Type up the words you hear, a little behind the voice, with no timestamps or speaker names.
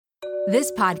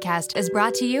This podcast is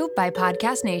brought to you by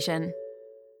Podcast Nation.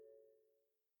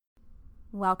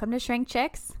 Welcome to Shrink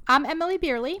Chicks. I'm Emily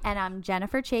Beerley. And I'm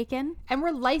Jennifer Chaikin. And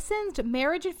we're licensed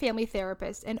marriage and family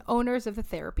therapists and owners of the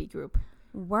therapy group.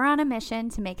 We're on a mission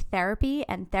to make therapy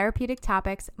and therapeutic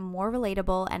topics more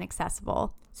relatable and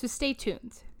accessible. So stay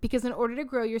tuned, because in order to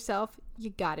grow yourself,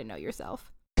 you gotta know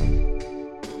yourself.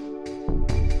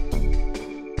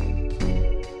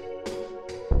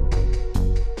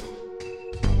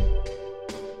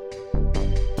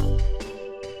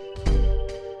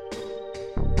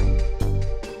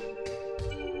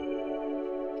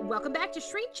 Welcome back to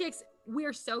Shrink Chicks.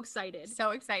 We're so excited.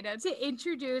 To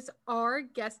introduce our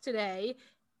guest today,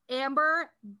 Amber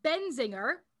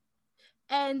Benziger.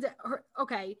 And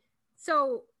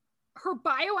so her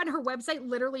bio on her website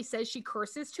literally says she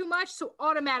curses too much, so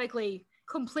automatically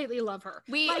completely love her.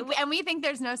 We think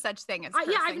there's no such thing as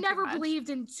cursing I've never too much. believed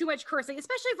in too much cursing,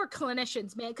 especially for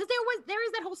clinicians, man, because there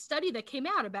is that whole study that came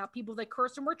out about people that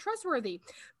curse and were trustworthy.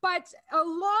 But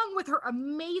along with her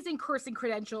amazing cursing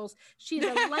credentials, she's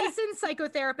a licensed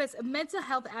psychotherapist, a mental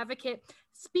health advocate,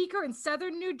 speaker in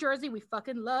Southern New Jersey. We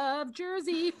fucking love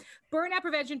Jersey. Burnout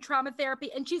prevention, trauma therapy.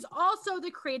 And she's also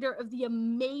the creator of the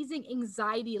amazing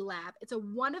Anxiety Lab. It's a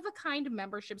one-of-a-kind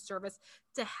membership service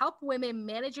to help women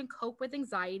manage and cope with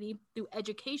anxiety through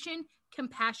education,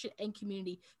 compassion, and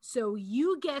community. So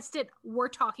you guessed it, we're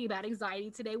talking about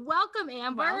anxiety today. Welcome,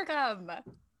 Amber. Welcome.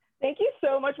 Thank you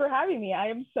so much for having me. I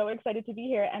am so excited to be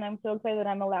here, and I'm so excited that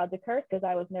I'm allowed to curse because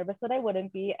I was nervous that I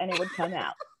wouldn't be and it would come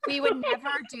out. We would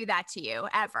never do that to you,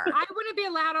 ever. I wouldn't be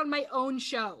allowed on my own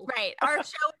show. Right. Our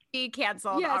show would be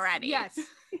canceled already. Yes.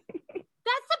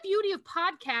 That's the beauty of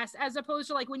podcasts, as opposed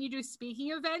to like when you do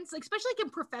speaking events, like, especially like in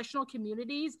professional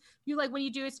communities, you like when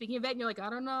you do a speaking event, and you're like,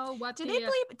 I don't know what. Do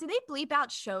they bleep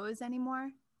out shows anymore?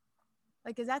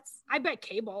 Like, I bet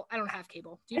cable. I don't have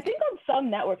cable. Do I you? think on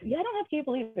some networks. Yeah, I don't have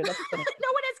cable either. That's funny. No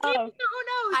one has cable. So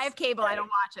who knows? I have cable. I don't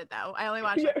watch it though. I only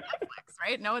watch it on Netflix.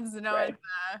 Right? No one's.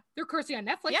 They're cursing on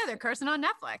Netflix. Yeah, they're cursing on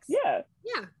Netflix. Yeah.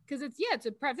 Yeah, because it's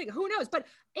a private thing. Who knows? But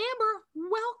Amber,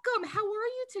 welcome. How are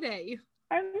you today?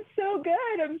 I'm so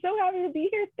good. I'm so happy to be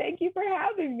here. Thank you for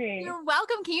having me. You're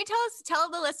welcome. Can you tell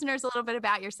the listeners a little bit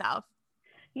about yourself?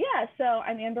 Yeah. So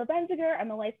I'm Amber Benziger.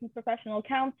 I'm a licensed professional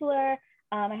counselor.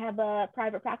 I have a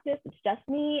private practice. It's just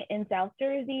me in South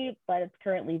Jersey, but it's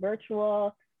currently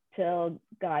virtual till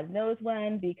God knows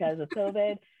when because of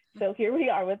COVID. So here we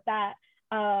are with that.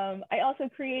 I also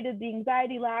created the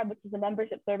Anxiety Lab, which is a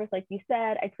membership service, like you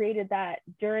said. I created that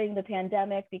during the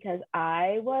pandemic because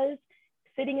I was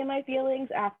sitting in my feelings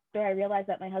after I realized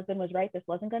that my husband was right. This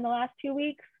wasn't going to last 2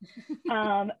 weeks.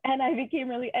 And I became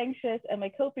really anxious, and my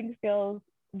coping skills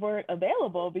weren't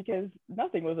available because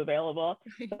nothing was available.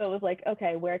 So it was like,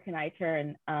 okay, where can I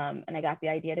turn? And I got the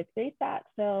idea to create that.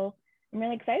 So I'm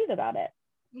really excited about it.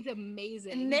 It's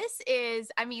amazing. And this is,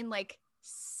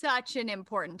 such an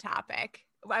important topic.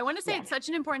 I want to say It's such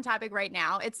an important topic right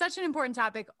now. It's such an important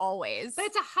topic always. But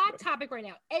it's a hot topic right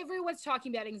now. Everyone's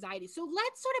talking about anxiety. So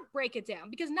let's sort of break it down,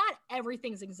 because not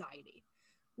everything's anxiety,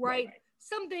 right?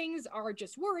 Some things are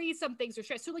just worry, some things are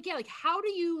stress. So how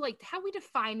are we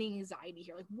defining anxiety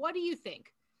here? Like, what do you think?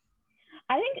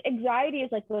 I think anxiety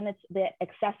is like when it's the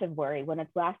excessive worry, when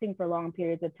it's lasting for long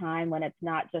periods of time, when it's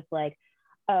not just like,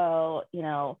 oh,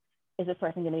 is this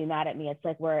person going to be mad at me? It's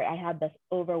like where I have this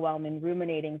overwhelming,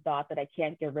 ruminating thought that I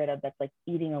can't get rid of that's like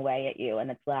eating away at you,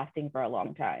 and it's lasting for a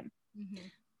long time. Mm-hmm.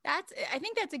 I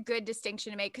think that's a good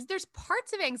distinction to make, because there's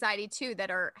parts of anxiety too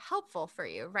that are helpful for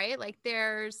you, right? Like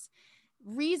there's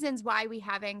reasons why we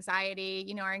have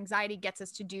anxiety. Our anxiety gets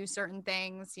us to do certain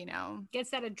things,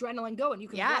 Gets that adrenaline going. You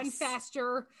can run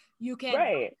faster. You can,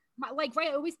 right.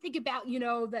 I always think about,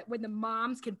 that when the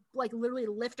moms can like literally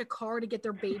lift a car to get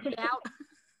their baby out.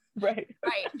 Right.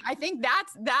 I think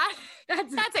that's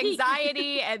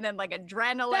anxiety, and then like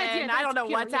adrenaline. I don't know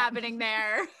what's happening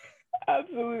there.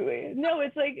 Absolutely. No,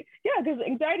 it's like, because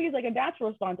anxiety is like a natural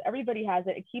response. Everybody has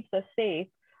it. It keeps us safe.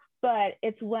 But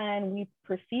it's when we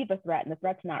perceive a threat and the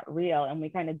threat's not real, and we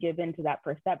kind of give into that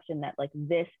perception that like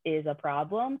this is a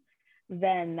problem,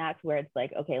 then that's where it's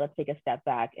like, okay, let's take a step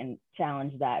back and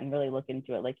challenge that and really look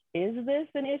into it. Like, is this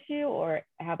an issue, or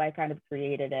have I kind of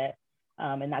created it?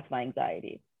 And that's my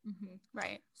anxiety. Mm-hmm.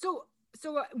 Right. So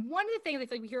one of the things I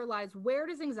think we hear a lot is, where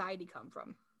does anxiety come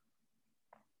from?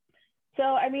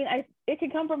 So, it can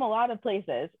come from a lot of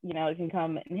places. It can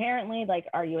come inherently, like,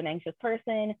 are you an anxious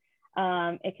person?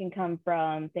 It can come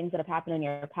from things that have happened in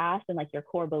your past and like your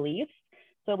core beliefs.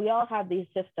 So we all have these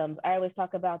systems. I always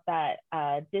talk about that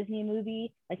Disney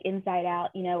movie, like Inside Out,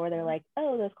 where they're like,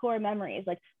 oh, those core memories.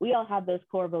 Like we all have those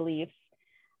core beliefs.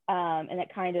 And it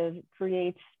kind of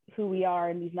creates who we are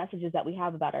and these messages that we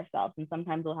have about ourselves. And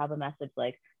sometimes we'll have a message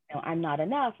like, I'm not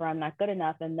enough or I'm not good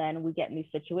enough. And then we get in these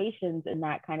situations and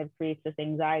that kind of creates this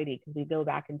anxiety because we go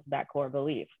back into that core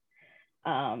belief.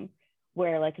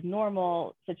 Where like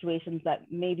normal situations that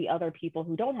maybe other people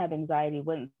who don't have anxiety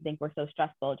wouldn't think were so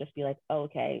stressful, just be like, oh,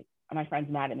 okay, my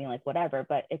friend's mad at me, like whatever.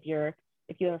 But if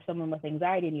you have someone with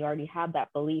anxiety and you already have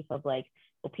that belief of like,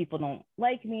 well, people don't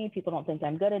like me, people don't think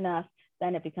I'm good enough,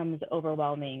 then it becomes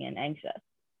overwhelming and anxious.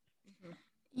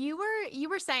 You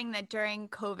were saying that during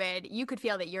COVID, you could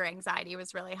feel that your anxiety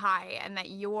was really high and that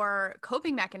your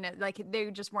coping mechanism, like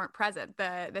they just weren't present.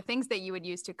 The things that you would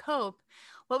use to cope.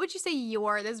 What would you say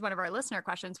this is one of our listener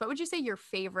questions. What would you say your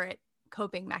favorite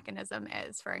coping mechanism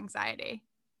is for anxiety?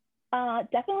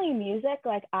 Definitely music.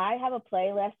 Like I have a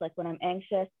playlist, like when I'm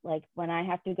anxious, like when I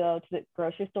have to go to the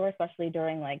grocery store, especially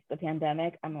during like the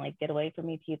pandemic, I'm like, get away from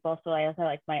me, people. So I also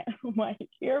have like my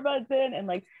earbuds in and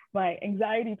like my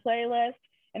anxiety playlist.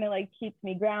 And it like keeps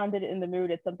me grounded in the mood.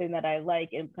 It's something that I like.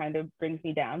 It kind of brings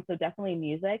me down. So definitely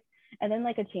music. And then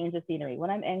like a change of scenery. When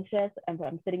I'm anxious and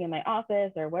I'm sitting in my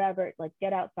office or whatever, like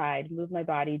get outside, move my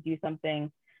body, do something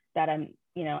that I'm,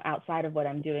 outside of what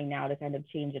I'm doing now to kind of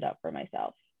change it up for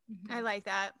myself. I like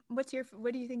that. What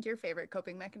do you think your favorite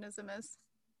coping mechanism is?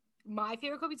 My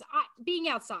favorite coping is being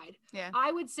outside. Yeah.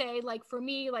 I would say like for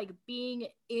me, like being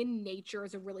in nature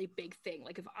is a really big thing.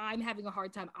 Like if I'm having a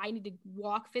hard time, I need to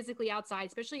walk physically outside,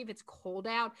 especially if it's cold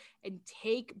out, and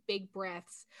take big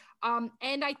breaths.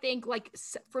 And I think like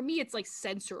for me, it's like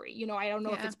sensory, I don't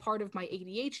know if it's part of my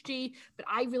ADHD, but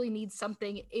I really need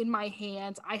something in my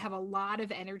hands. I have a lot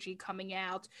of energy coming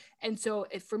out. And so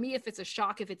for me, if it's a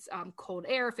shock, if it's cold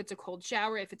air, if it's a cold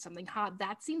shower, if it's something hot,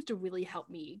 that seems to really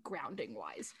help me grounding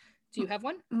wise. Do you have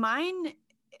one? Mine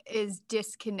is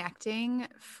disconnecting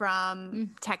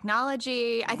from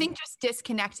technology. I think just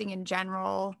disconnecting in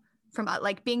general from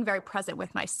like being very present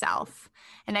with myself.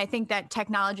 And I think that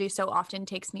technology so often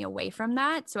takes me away from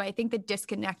that. So I think that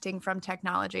disconnecting from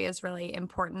technology is really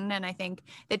important. And I think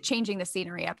that changing the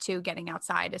scenery up too, getting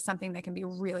outside is something that can be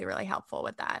really, really helpful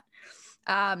with that.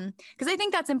 Because I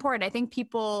think that's important. I think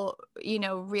people,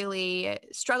 really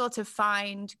struggle to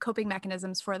find coping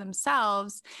mechanisms for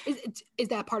themselves. Is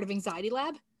that part of Anxiety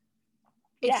Lab?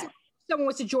 Yes. If someone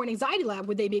was to join Anxiety Lab,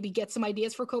 would they maybe get some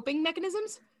ideas for coping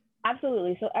mechanisms?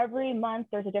 Absolutely. So every month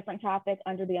there's a different topic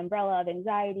under the umbrella of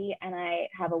anxiety, and I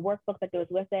have a workbook that goes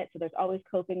with it. So there's always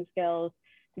coping skills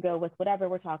to go with whatever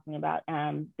we're talking about.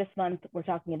 This month we're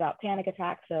talking about panic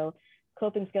attacks. So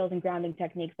coping skills and grounding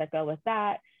techniques that go with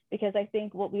that. Because I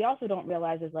think what we also don't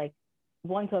realize is like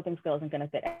one coping skill isn't going to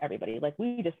fit everybody. Like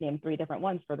we just named 3 different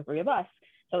ones for the 3 of us.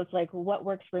 So it's like what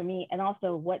works for me and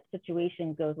also what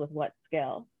situation goes with what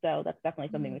skill. So that's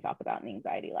definitely something we talk about in the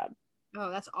Anxiety Lab. Oh,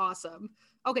 that's awesome.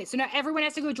 Okay, so now everyone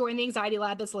has to go join the Anxiety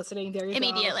Lab that's listening. There you go.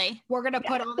 Immediately. We're going to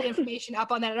put all the information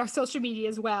up on that on our social media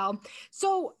as well.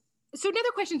 So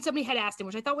another question somebody had asked,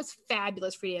 which I thought was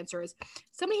fabulous for you to answer, is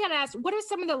somebody had asked, what are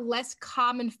some of the less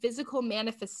common physical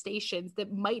manifestations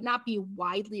that might not be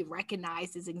widely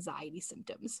recognized as anxiety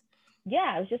symptoms?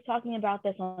 Yeah, I was just talking about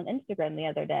this on Instagram the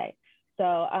other day. So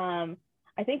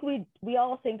I think we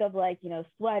all think of like,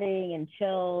 sweating and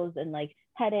chills and like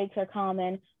headaches are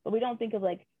common, but we don't think of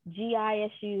like GI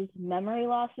issues. Memory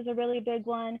loss is a really big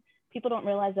one. People don't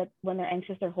realize that when they're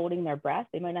anxious, they're holding their breath.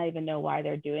 They might not even know why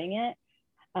they're doing it.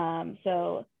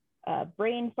 So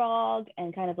brain fog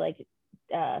and kind of like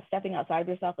stepping outside of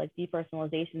yourself, like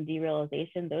depersonalization,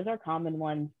 derealization, those are common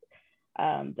ones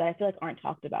that I feel like aren't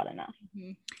talked about enough.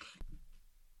 Mm-hmm.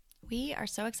 We are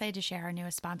so excited to share our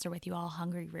newest sponsor with you all,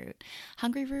 Hungry Root.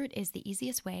 Hungry Root is the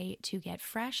easiest way to get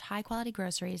fresh, high-quality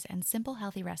groceries and simple,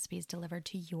 healthy recipes delivered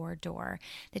to your door.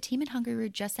 The team at Hungry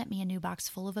Root just sent me a new box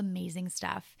full of amazing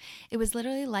stuff. It was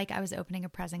literally like I was opening a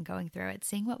present going through it.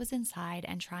 Seeing what was inside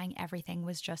and trying everything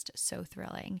was just so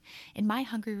thrilling. In my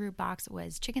Hungry Root box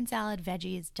was chicken salad,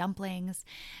 veggies, dumplings,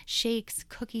 shakes,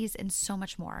 cookies, and so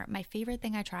much more. My favorite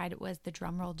thing I tried was the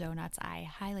drumroll donuts. I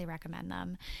highly recommend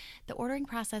them. The ordering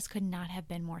process could not have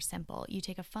been more simple. You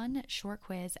take a fun, short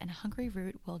quiz, and Hungry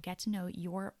Root will get to know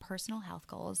your personal health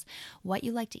goals, what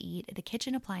you like to eat, the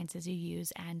kitchen appliances you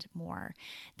use, and more.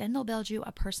 Then they'll build you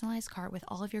a personalized cart with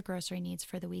all of your grocery needs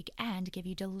for the week and give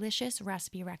you delicious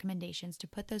recipe recommendations to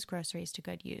put those groceries to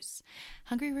good use.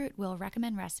 Hungry Root will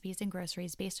recommend recipes and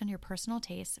groceries based on your personal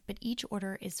tastes, but each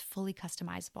order is fully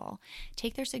customizable.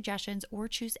 Take their suggestions or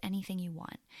choose anything you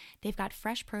want. They've got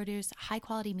fresh produce,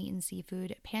 high-quality meat and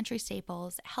seafood, pantry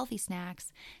staples, healthy healthy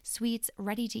snacks, sweets,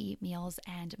 ready-to-eat meals,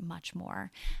 and much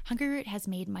more. Hungry Root has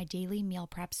made my daily meal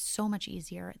prep so much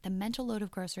easier. The mental load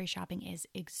of grocery shopping is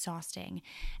exhausting,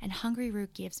 and Hungry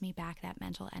Root gives me back that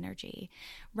mental energy.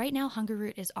 Right now, Hungry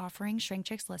Root is offering Shrink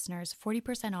Chicks listeners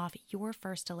 40% off your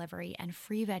first delivery and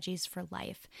free veggies for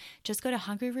life. Just go to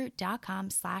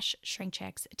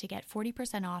hungryroot.com/shrinkchicks to get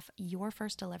 40% off your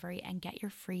first delivery and get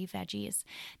your free veggies.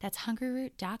 That's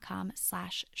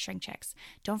hungryroot.com/shrinkchicks.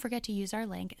 Don't forget to use our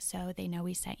link so they know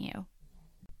we sent you.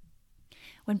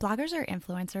 When bloggers or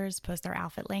influencers post their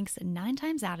outfit links, 9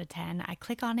 times out of 10, I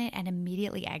click on it and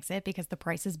immediately exit because the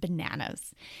price is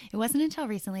bananas. It wasn't until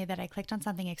recently that I clicked on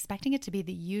something expecting it to be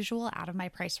the usual out of my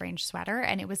price range sweater,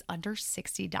 and it was under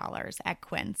 $60 at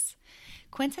Quince.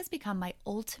 Quince has become my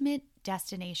ultimate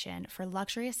destination for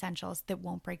luxury essentials that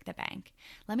won't break the bank.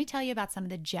 Let me tell you about some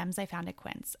of the gems I found at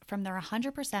Quince, from their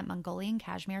 100% Mongolian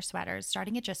cashmere sweaters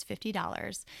starting at just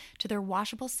 $50 to their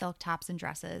washable silk tops and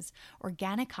dresses,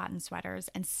 organic cotton sweaters,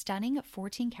 and stunning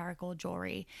 14-karat gold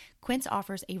jewelry. Quince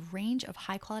offers a range of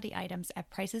high-quality items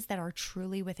at prices that are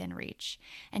truly within reach.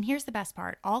 And here's the best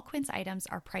part. All Quince items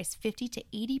are priced 50 to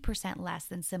 80% less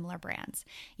than similar brands.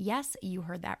 Yes, you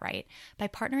heard that right. By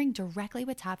partnering directly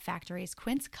with top factories,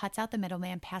 Quince cuts out the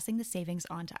middleman, passing the savings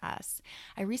on to us.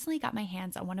 I recently got my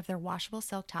hands on one of their washable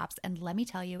silk tops, and let me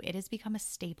tell you, it has become a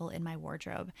staple in my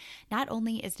wardrobe. Not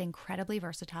only is it incredibly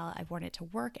versatile, I've worn it to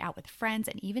work, out with friends,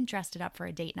 and even dressed it up for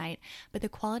a date night, but the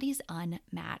quality is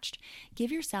unmatched. Give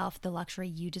yourself the luxury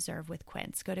you deserve with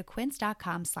Quince. Go to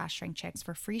quince.com/shrinkchicks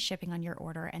for free shipping on your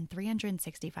order and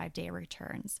 365-day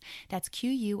returns. That's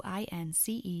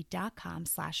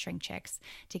QUINCE.com/shrinkchicks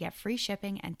to get free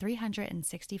shipping and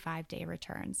 365-day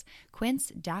returns.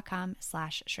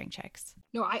 Quince.com/shrinkchicks.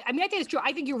 No, I mean, I think it's true.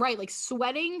 I think you're right. Like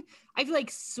sweating, I feel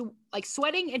like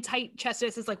sweating and tight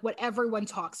chestness is like what everyone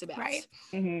talks about. Right.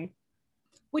 Mm-hmm.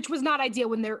 Which was not ideal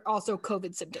when they're also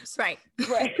COVID symptoms. Right.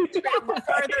 Right.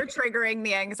 Further triggering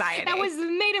the anxiety. That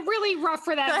made it really rough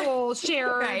for that whole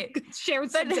shared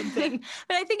symptom thing.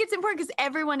 But I think it's important because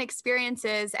everyone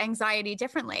experiences anxiety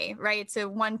differently, right? So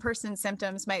one person's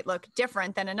symptoms might look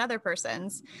different than another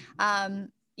person's.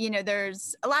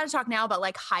 There's a lot of talk now about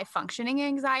like high functioning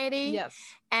anxiety. Yes.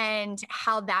 And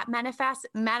how that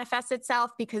manifests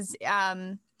itself because,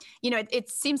 it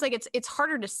seems like it's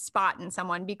harder to spot in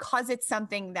someone because it's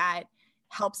something that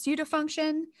helps you to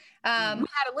function. We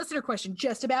had a listener question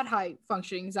just about high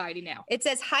functioning anxiety now. It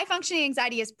says high functioning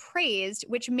anxiety is praised,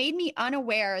 which made me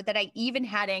unaware that I even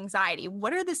had anxiety.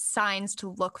 What are the signs to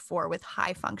look for with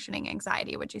high functioning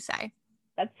anxiety, would you say?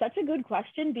 That's such a good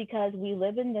question because we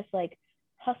live in this like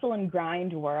hustle and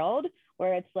grind world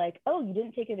where it's like, oh, you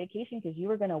didn't take a vacation because you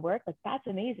were going to work. Like, that's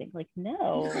amazing. Like,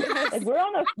 no, like we're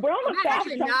on the fast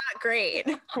track. Not great.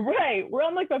 Right. We're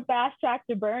on like the fast track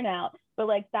to burnout, but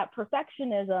like that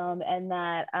perfectionism and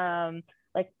that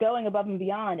like going above and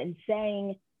beyond and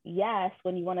saying yes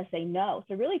when you want to say no.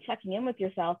 So really checking in with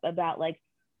yourself about like,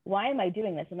 why am I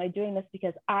doing this? Am I doing this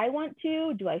because I want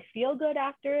to? Do I feel good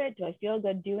after it? Do I feel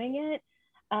good doing it?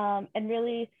 And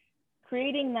really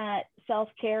creating that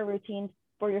self-care routine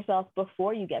for yourself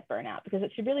before you get burnout, because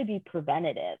it should really be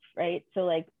preventative, right? So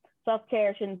like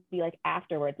self-care shouldn't be like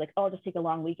afterwards, like, oh, I'll just take a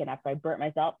long weekend after I burnt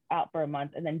myself out for a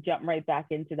month and then jump right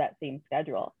back into that same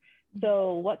schedule.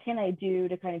 So what can I do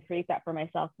to kind of create that for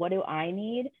myself? What do I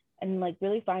need? And like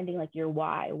really finding like your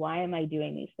why. Why am I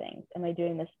doing these things? Am I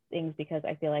doing these things because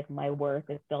I feel like my worth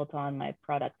is built on my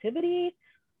productivity,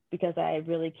 because I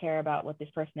really care about what this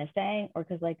person is saying, or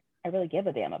because like I really give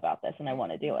a damn about this and I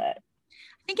want to do it?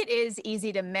 I think it is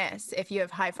easy to miss if you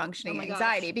have high functioning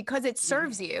anxiety because it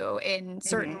serves you in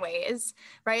certain ways,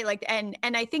 right? Like, and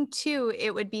I think too,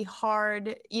 it would be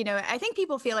hard, I think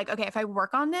people feel like, okay, if I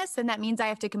work on this, then that means I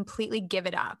have to completely give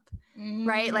it up,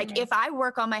 right? Like if I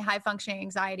work on my high functioning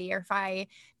anxiety, or if I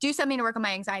do something to work on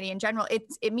my anxiety in general,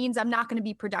 it means I'm not going to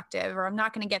be productive, or I'm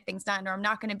not going to get things done, or I'm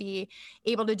not going to be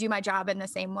able to do my job in the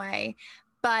same way.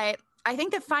 But I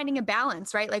think that finding a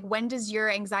balance, right? Like when does your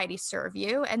anxiety serve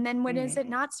you? And then when is it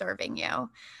not serving you?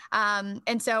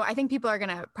 And so I think people are going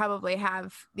to probably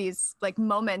have these like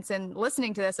moments and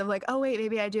listening to this of like, oh wait,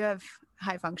 maybe I do have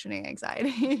high functioning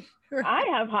anxiety. I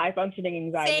have high functioning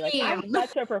anxiety. Same. Like I'm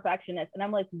such a perfectionist and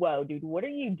I'm like, whoa, dude, what are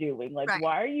you doing? Like,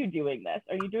 why are you doing this?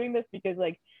 Are you doing this because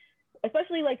like,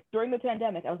 especially like during the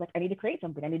pandemic, I was like, I need to create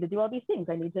something. I need to do all these things.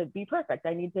 I need to be perfect.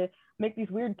 I need to make these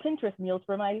weird Pinterest meals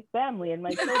for my family and my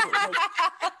children. Like,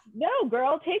 no,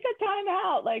 girl, take a time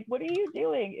out. Like, what are you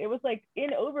doing? It was like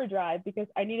in overdrive because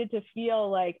I needed to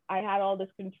feel like I had all this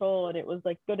control and it was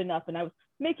like good enough and I was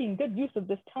making good use of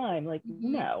this time. Like,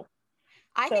 no.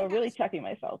 I So think really checking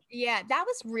myself. yeah, that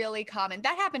was really common.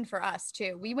 That happened for us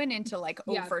too. We went into like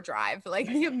overdrive, like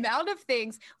the amount of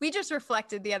things we just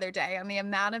reflected the other day on the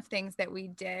amount of things that we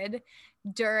did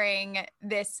during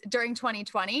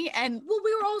 2020. And well,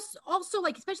 we were also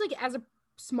like, especially like as a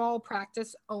small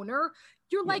practice owner,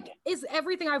 you're like, is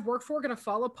everything I've worked for going to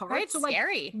fall apart? Right, so like,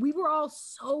 scary. we were all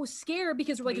so scared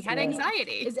because we're like, We had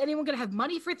anxiety. Is anyone going to have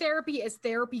money for therapy? Is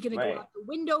therapy going to go out the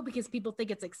window because people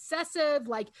think it's excessive?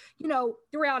 Like, you know,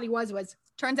 the reality was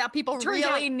turns out people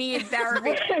really need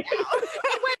therapy. It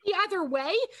went the other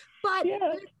way. But when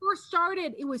it first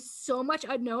started, it was so much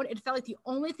unknown. It felt like the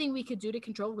only thing we could do to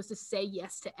control was to say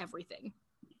yes to everything.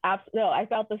 No, I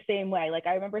felt the same way. Like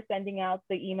I remember sending out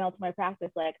the email to my practice,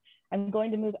 like I'm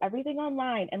going to move everything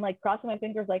online, and like crossing my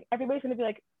fingers, like everybody's gonna be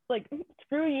like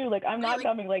screw you, like I'm not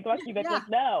coming, like fuck you, bitch, like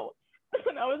no.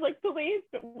 And I was like, please,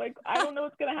 like I don't know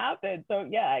what's gonna happen. So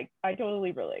yeah, I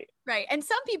totally relate. Right. And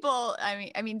some people,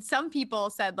 I mean, some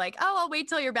people said like, oh, I'll wait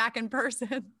till you're back in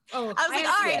person. Oh, I was like,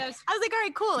 all right. I was like, all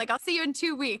right, cool. Like I'll see you in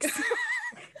 2 weeks.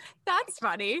 That's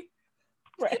funny.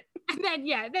 Right. And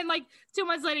then like 2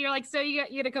 months later, you're like, so you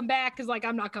gotta come back because like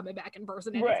I'm not coming back in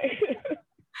person. Right.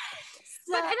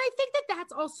 But and I think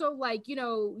that's also like, you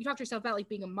know, you talk to yourself about like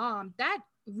being a mom. That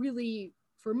really,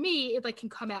 for me, it like can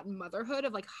come out in motherhood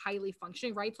of like highly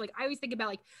functioning, right? So like I always think about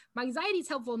like my anxiety is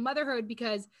helpful in motherhood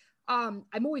because I'm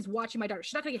always watching my daughter.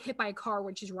 She's not gonna get hit by a car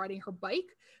when she's riding her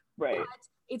bike. Right. But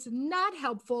it's not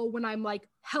helpful when I'm like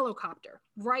helicopter,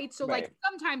 right? So like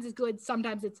sometimes it's good,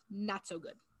 sometimes it's not so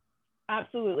good.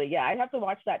 Absolutely. Yeah. I have to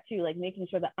watch that too, like making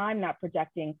sure that I'm not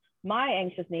projecting my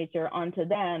anxious nature onto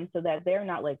them so that they're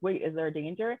not like, wait, is there a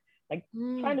danger? Like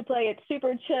trying to play it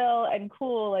super chill and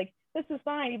cool. Like, this is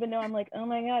fine. Even though I'm like, oh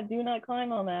my God, do not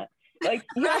climb on that. Like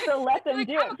you have to let them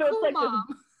do it. So it's like,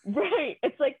 this,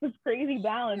 it's like this crazy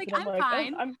balance. Like, and I'm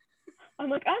fine. I'm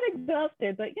like, I'm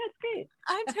exhausted, but yeah, it's great.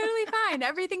 I'm totally fine.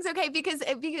 Everything's okay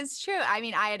because true. I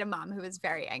mean, I had a mom who was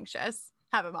very anxious.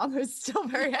 Have a mom who's still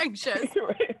very anxious.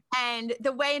 Right. And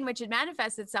the way in which it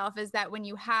manifests itself is that when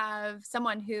you have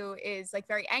someone who is like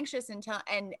very anxious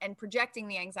and projecting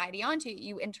the anxiety onto you,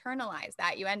 you internalize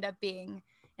that. You end up being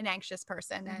an anxious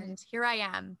person. Mm-hmm. And here I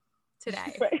am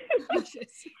today. Right.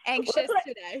 anxious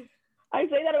today. I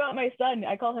say that about my son.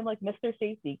 I call him like Mr.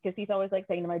 Safety because he's always like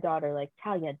saying to my daughter, like,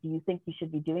 Talia, do you think you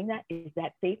should be doing that? Is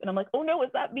that safe? And I'm like, oh no, is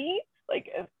that me?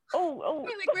 Like, oh.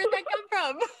 Like, where'd that come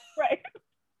from? Right.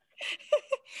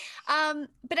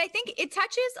 But I think it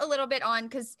touches a little bit on,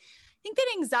 because I think that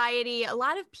anxiety, a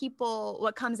lot of people,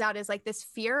 what comes out is like this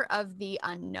fear of the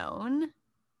unknown,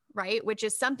 right? Which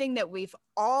is something that we've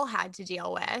all had to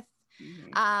deal with.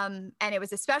 Mm-hmm. And it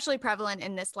was especially prevalent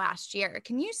in this last year.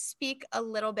 Can you speak a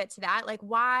little bit to that? Like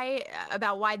why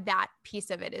that piece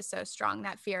of it is so strong,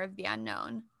 that fear of the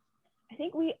unknown? I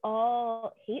think we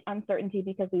all hate uncertainty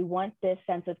because we want this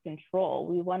sense of control.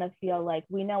 We want to feel like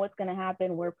we know what's going to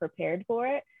happen. We're prepared for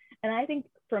it. And I think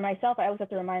for myself, I always have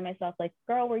to remind myself, like,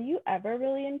 girl, were you ever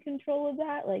really in control of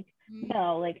that? Like,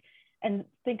 no, like, and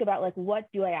think about like, what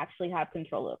do I actually have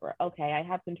control over? Okay, I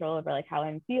have control over like how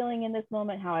I'm feeling in this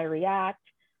moment, how I react,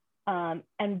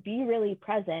 and be really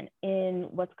present in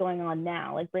what's going on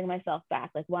now. Like bring myself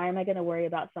back. Like, why am I going to worry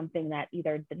about something that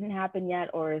either didn't happen yet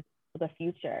or is the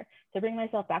future? To bring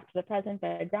myself back to the present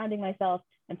by grounding myself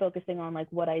and focusing on like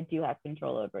what I do have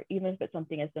control over, even if it's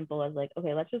something as simple as like,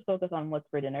 okay, let's just focus on what's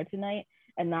for dinner tonight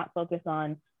and not focus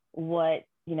on what,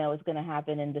 you know, is going to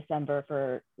happen in December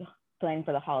for planning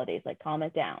for the holidays. Like calm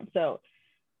it down. So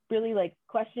really like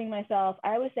questioning myself.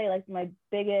 I always say like my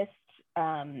biggest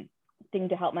thing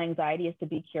to help my anxiety is to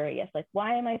be curious. Like,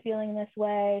 why am I feeling this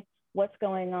way? What's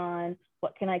going on?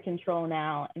 What can I control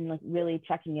now? And like really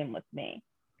checking in with me.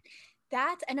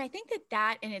 And I think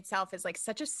that in itself is like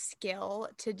such a skill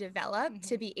to develop,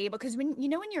 to be able, because when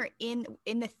you're in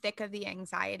the thick of the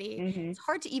anxiety, it's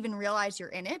hard to even realize you're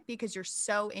in it because you're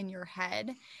so in your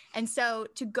head. And so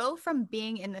to go from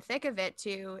being in the thick of it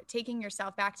to taking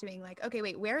yourself back to being like, okay,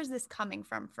 wait, where is this coming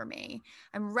from for me?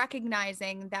 I'm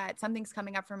recognizing that something's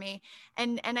coming up for me.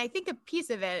 And I think a piece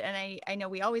of it, and I know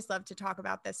we always love to talk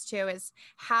about this too, is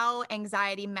how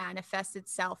anxiety manifests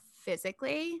itself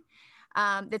physically.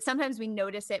 That sometimes we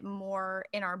notice it more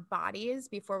in our bodies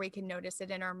before we can notice it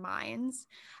in our minds.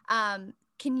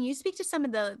 Can you speak to some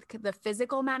of the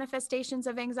physical manifestations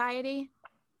of anxiety?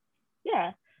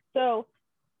 Yeah. So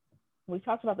we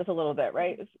talked about this a little bit,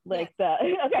 right? Like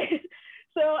okay.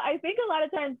 So I think a lot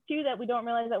of times too that we don't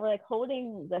realize that we're like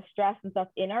holding the stress and stuff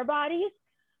in our bodies.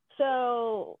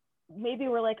 So maybe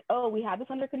we're like, oh, we have this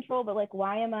under control, but like,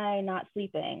 why am I not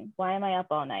sleeping? Why am I up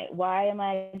all night? Why am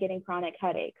I getting chronic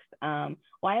headaches?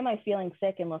 Why am I feeling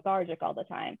sick and lethargic all the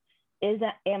time?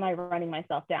 am I running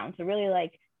myself down? So really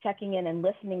like checking in and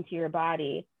listening to your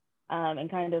body,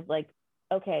 and kind of like,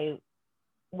 okay,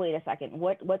 wait a second,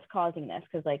 what's causing this?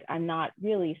 Because like I'm not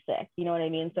really sick, you know what I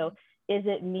mean? So is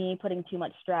it me putting too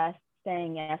much stress,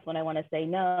 saying yes when I want to say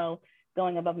no,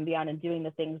 going above and beyond and doing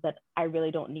the things that I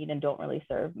really don't need and don't really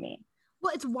serve me?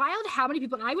 Well, it's wild how many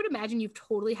people, and I would imagine you've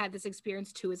totally had this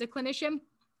experience too as a clinician.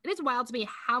 It is wild to me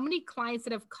how many clients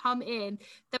that have come in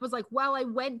that was like, well, I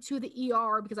went to the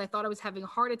ER because I thought I was having a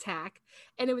heart attack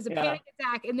and it was a panic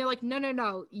attack. And they're like,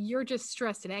 no, you're just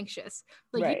stressed and anxious.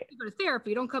 Like you can go to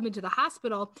therapy, don't come into the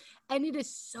hospital. And it is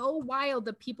so wild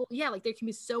that people, like they can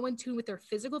be so in tune with their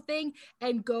physical thing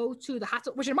and go to the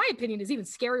hospital, which in my opinion is even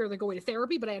scarier than going to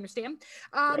therapy, but I understand.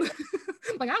 Like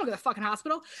I don't go to the fucking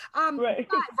hospital. But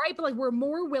like we're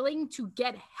more willing to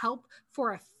get help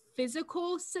for a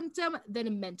physical symptom than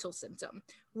a mental symptom,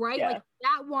 right? Like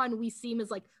that one we seem as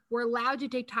like we're allowed to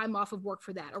take time off of work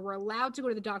for that, or we're allowed to go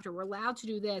to the doctor, we're allowed to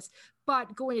do this,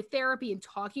 but going to therapy and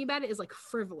talking about it is like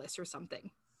frivolous or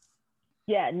something.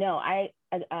 I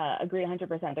agree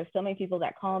 100%. There's so many people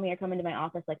that call me or come into my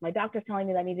office like, my doctor's telling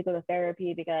me that I need to go to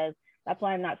therapy because that's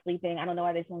why I'm not sleeping. I don't know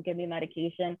why they won't give me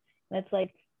medication. And it's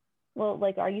like, well,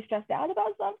 like, are you stressed out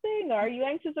about something? Or are you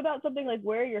anxious about something? Like,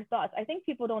 where are your thoughts? I think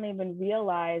people don't even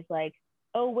realize like,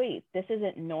 oh, wait, this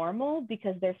isn't normal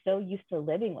because they're so used to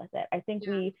living with it. I think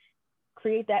we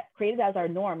create it as our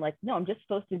norm. Like, no, I'm just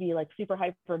supposed to be like super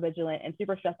hyper vigilant and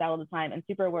super stressed out all the time and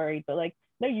super worried. But like,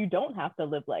 no, you don't have to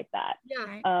live like that.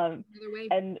 And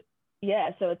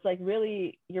so it's like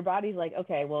really your body's like,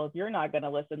 okay, well, if you're not going to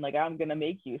listen, like I'm going to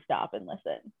make you stop and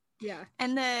listen. Yeah.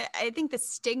 And I think the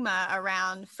stigma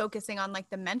around focusing on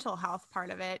like the mental health part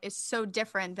of it is so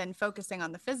different than focusing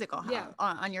on the physical health,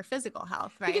 on your physical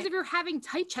health, right? Because if you're having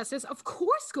tight chesses, of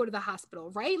course, go to the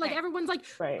hospital, right? Like everyone's like,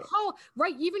 oh,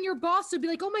 right. Even your boss would be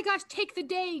like, oh my gosh, take the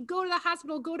day, go to the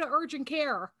hospital, go to urgent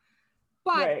care.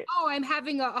 But, oh, I'm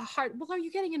having a heart. Well, are you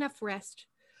getting enough rest?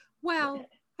 Well,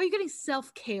 are you getting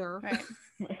self-care?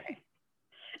 Right.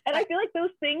 And I feel like those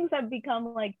things have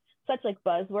become like such like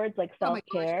buzzwords, like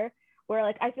self-care, where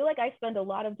like I feel like I spend a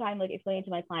lot of time like explaining to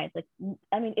my clients, like,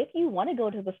 I mean, if you want to go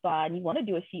to the spa and you want to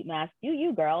do a sheet mask, do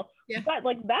you, girl. But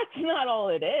like that's not all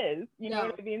it is, you know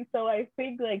what I mean? So I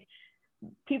think like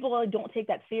people don't take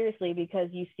that seriously because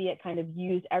you see it kind of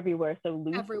used everywhere, so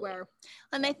loosely.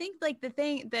 And I think like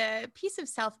the piece of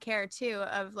self-care too,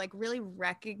 of like really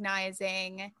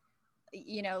recognizing,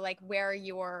 you know, like where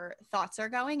your thoughts are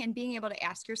going and being able to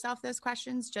ask yourself those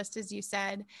questions, just as you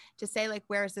said, to say like,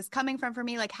 where is this coming from for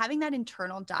me? Like having that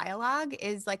internal dialogue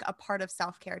is like a part of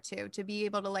self-care too, to be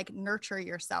able to like nurture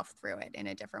yourself through it in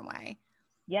a different way.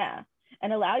 Yeah.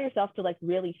 And allow yourself to like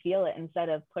really feel it instead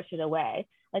of push it away.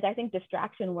 Like I think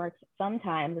distraction works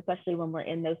sometimes, especially when we're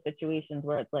in those situations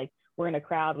where it's like we're in a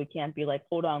crowd, we can't be like,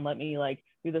 hold on, let me like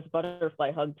do this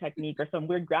butterfly hug technique or some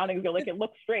weird grounding feel, like it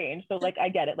looks strange. So like I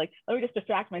get it, like let me just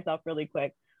distract myself really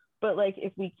quick. But like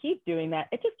if we keep doing that,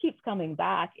 it just keeps coming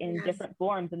back in different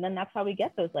forms, and then that's how we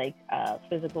get those like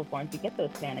physical forms. We get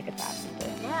those panic attacks and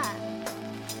things.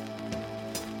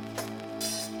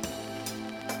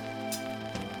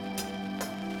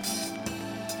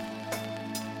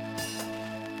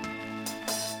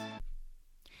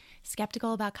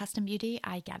 Skeptical about custom beauty?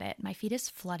 I get it. My feed is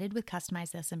flooded with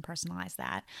customize this and personalize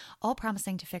that, all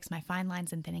promising to fix my fine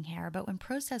lines and thinning hair, but when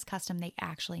pros says custom, they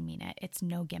actually mean it. It's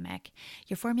no gimmick.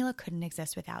 Your formula couldn't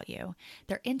exist without you.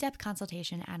 Their in-depth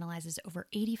consultation analyzes over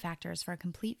 80 factors for a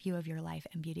complete view of your life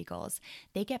and beauty goals.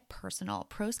 They get personal.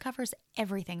 Pros covers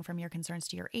everything from your concerns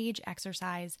to your age,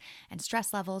 exercise, and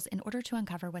stress levels in order to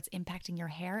uncover what's impacting your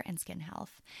hair and skin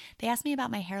health. They asked me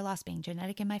about my hair loss being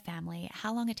genetic in my family,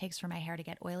 how long it takes for my hair to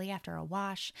get oily after a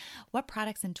wash, what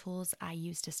products and tools I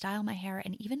use to style my hair,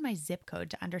 and even my zip code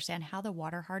to understand how the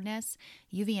water hardness,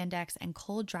 UV index, and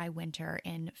cold, dry winter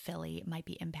in Philly might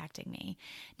be impacting me.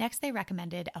 Next, they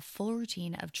recommended a full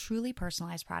routine of truly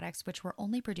personalized products, which were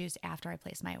only produced after I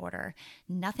placed my order.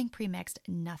 Nothing pre-mixed,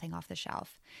 nothing off the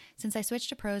shelf. Since I switched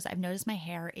to pros, I've noticed my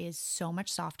hair is so much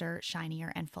softer,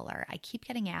 shinier, and fuller. I keep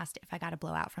getting asked if I got a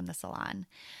blowout from the salon.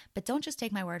 But don't just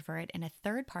take my word for it. In a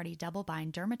third-party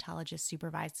double-blind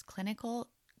dermatologist-supervised clinical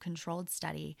controlled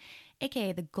study,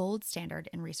 aka the gold standard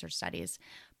in research studies,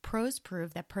 Pros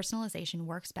prove that personalization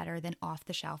works better than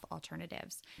off-the-shelf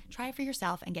alternatives. Try it for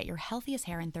yourself and get your healthiest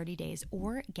hair in 30 days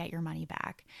or get your money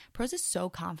back. Pros is so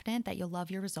confident that you'll love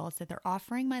your results that they're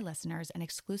offering my listeners an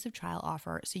exclusive trial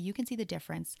offer so you can see the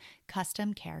difference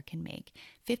custom care can make.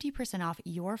 50% off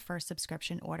your first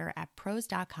subscription order at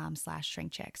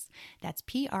pros.com/shrinkchicks. That's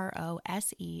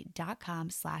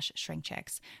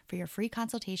PROSE.com/shrinkchicks for your free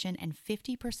consultation and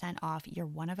 50% off your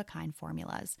one-of-a-kind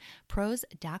formulas.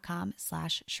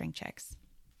 Pros.com/shrinkchicks.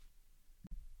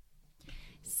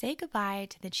 Say goodbye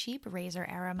to the cheap razor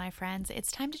era, my friends.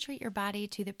 It's time to treat your body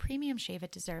to the premium shave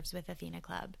it deserves with Athena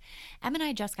Club. Em and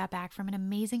I just got back from an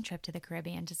amazing trip to the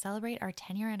Caribbean to celebrate our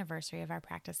 10-year anniversary of our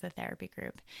Practice the Therapy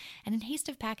group. And in haste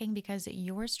of packing, because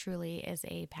yours truly is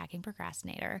a packing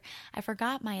procrastinator, I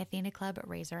forgot my Athena Club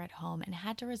razor at home and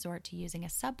had to resort to using a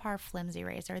subpar flimsy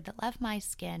razor that left my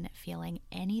skin feeling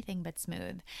anything but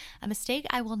smooth, a mistake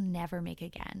I will never make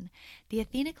again. The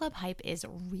Athena Club hype is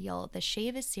real. The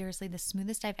shave is seriously the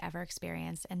smoothest I've ever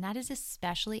experienced, and that is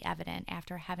especially evident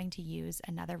after having to use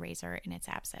another razor in its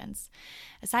absence.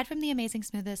 Aside from the amazing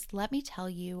smoothness, let me tell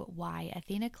you why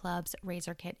Athena Club's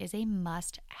razor kit is a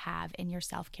must-have in your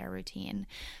self-care routine.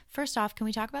 First off, can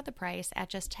we talk about the price? At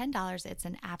just $10, it's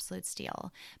an absolute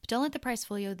steal. But don't let the price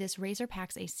fool you. This razor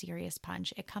packs a serious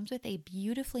punch. It comes with a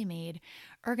beautifully made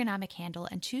ergonomic handle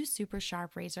and 2 super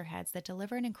sharp razor heads that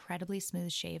deliver an incredibly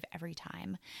smooth shave every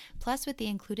time. Plus, with the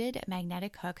included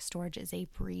magnetic hook, storage is a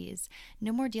breeze.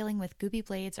 No more dealing with goopy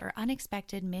blades or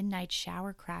unexpected midnight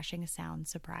shower crashing sound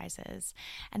surprises.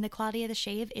 And the quality of the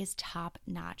shave is top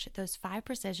notch. Those 5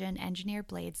 precision engineered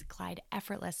blades glide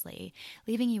effortlessly,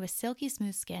 leaving you with silky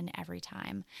smooth skin every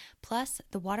time. Plus,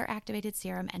 the water activated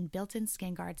serum and built-in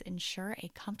skin guards ensure a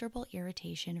comfortable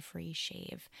irritation-free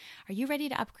shave. Are you ready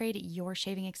to upgrade your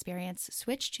shaving experience?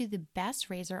 Switch to the best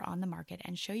razor on the market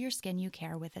and show your skin you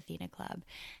care with Athena Club.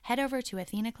 Head over to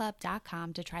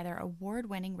athenaclub.com to try their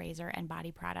award-winning razor and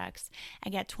body products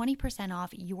and get 20%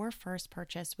 off your first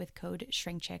purchase with code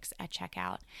SHRINKCHICKS at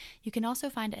checkout. You can also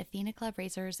find Athena Club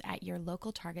razors at your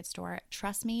local Target store.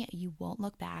 Trust me, you won't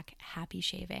look back. Happy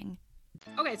shaving.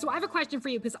 Okay, so I have a question for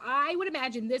you because I would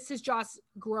imagine this has just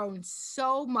grown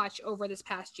so much over this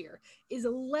past year.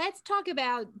 Let's talk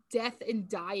about death and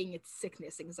dying and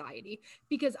sickness anxiety,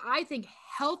 because I think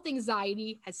health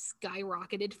anxiety has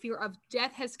skyrocketed, fear of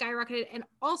death has skyrocketed, and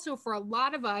also for a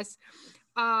lot of us,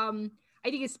 I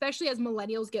think especially as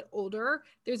millennials get older,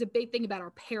 there's a big thing about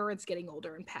our parents getting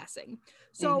older and passing.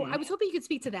 So I was hoping you could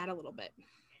speak to that a little bit.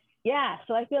 Yeah,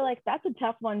 so I feel like that's a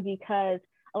tough one because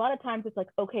a lot of times it's like,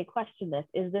 okay, question this.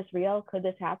 Is this real? Could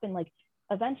this happen? Like,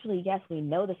 eventually, yes, we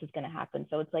know this is going to happen.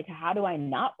 So it's like, how do I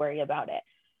not worry about it?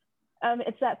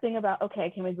 It's that thing about, okay,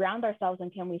 can we ground ourselves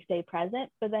and can we stay present?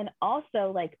 But then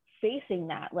also like facing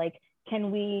that, like,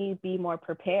 can we be more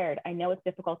prepared? I know it's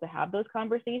difficult to have those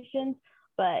conversations,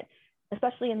 but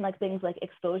especially in like things like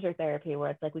exposure therapy, where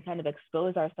it's like we kind of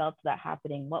expose ourselves to that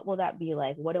happening. What will that be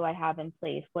like? What do I have in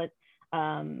place? What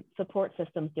support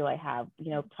systems do I have?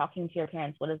 You know, talking to your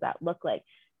parents, what does that look like?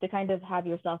 To kind of have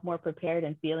yourself more prepared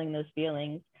and feeling those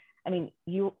feelings. I mean,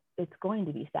 it's going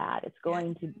to be sad. It's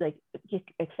going to like just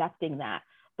accepting that,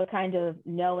 but kind of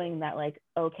knowing that like,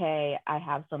 okay, I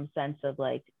have some sense of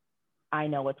like, I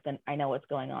know what's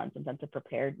going on, some sense of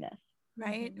preparedness.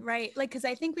 Right. Right. Like, cause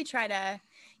I think we try to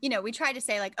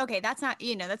say like, okay, that's not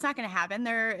going to happen.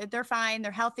 They're fine.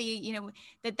 They're healthy,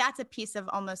 that's a piece of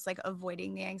almost like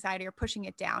avoiding the anxiety or pushing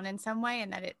it down in some way.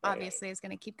 And that it obviously is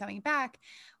going to keep coming back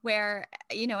where,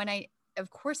 of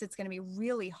course it's going to be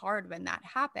really hard when that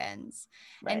happens.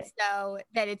 Right. And so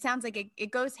that it sounds like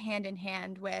it goes hand in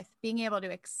hand with being able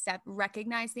to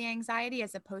recognize the anxiety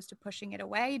as opposed to pushing it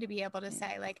away, to be able to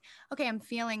say like, okay, I'm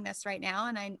feeling this right now.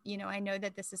 And I know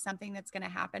that this is something that's going to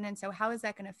happen. And so how is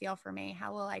that going to feel for me?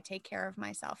 How will I take care of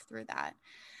myself through that?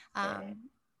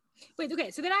 Wait,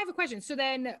 okay. So then I have a question. So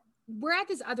then we're at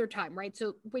this other time, right?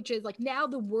 So, which is like now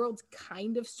the world's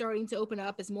kind of starting to open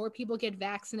up as more people get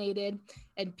vaccinated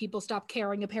and people stop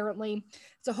caring, apparently.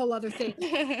 It's a whole other thing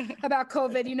about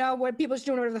COVID, where people just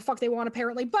doing whatever the fuck they want,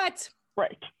 apparently. But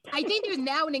right. I think there's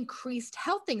now an increased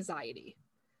health anxiety.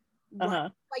 Right?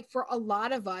 Like for a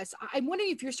lot of us, I'm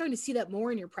wondering if you're starting to see that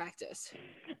more in your practice.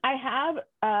 I have,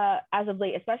 as of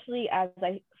late, especially as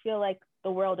I feel like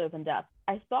the world opened up.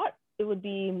 I thought it would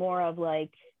be more of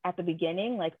like, at the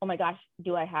beginning, like, oh my gosh,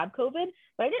 do I have COVID?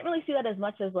 But I didn't really see that as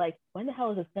much as like, when the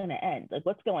hell is this going to end? Like,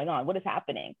 what's going on? What is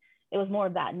happening? It was more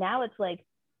of that. Now it's like,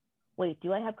 wait,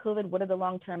 do I have COVID? What are the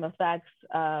long-term effects?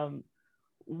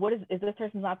 Is this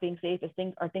person not being safe?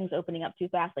 Are things opening up too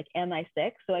fast? Like, am I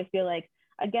sick? So I feel like,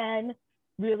 again,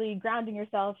 really grounding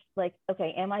yourself, like,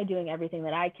 okay, am I doing everything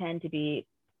that I can to be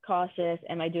cautious?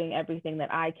 Am I doing everything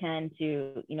that I can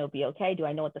to, you know, be okay? Do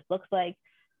I know what this looks like?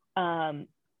 And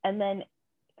then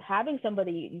having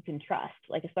somebody you can trust,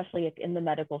 like, especially in the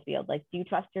medical field, like, do you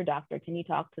trust your doctor? Can you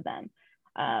talk to them?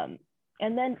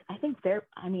 And then I think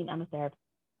I'm a therapist.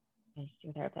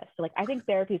 You're a therapist. So like, I think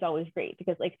therapy is always great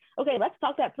because like, okay, let's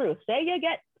talk that through. Say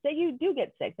you do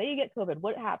get sick, say you get COVID.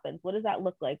 What happens? What does that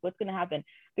look like? What's going to happen?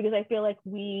 Because I feel like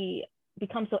we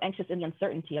become so anxious in the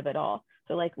uncertainty of it all.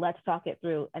 So like, let's talk it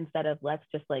through instead of let's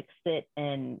just like sit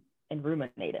and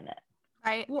ruminate in it.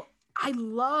 Right. Well, I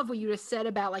love what you just said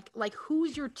about like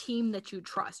who's your team that you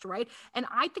trust, right? And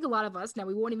I think a lot of us, now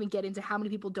we won't even get into how many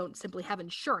people don't simply have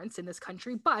insurance in this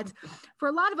country, but for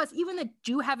a lot of us, even that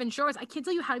do have insurance, I can't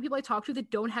tell you how many people I talk to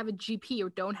that don't have a GP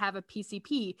or don't have a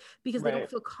PCP because they don't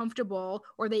feel comfortable,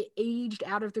 or they aged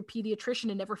out of their pediatrician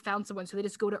and never found someone, so they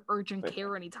just go to urgent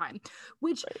care anytime,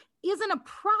 which isn't a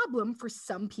problem for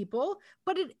some people,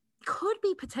 but it could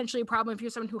be potentially a problem if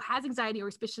you're someone who has anxiety or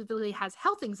specifically has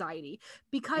health anxiety,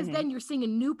 because then you're seeing a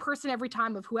new person every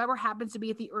time of whoever happens to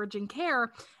be at the urgent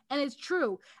care. And it's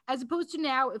true, as opposed to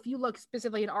now, if you look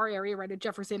specifically in our area, right, at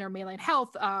Jefferson or Mainland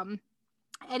Health,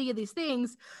 any of these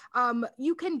things,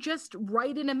 you can just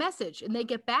write in a message and they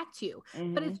get back to you.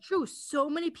 But it's true, so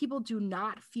many people do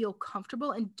not feel comfortable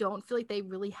and don't feel like they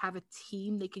really have a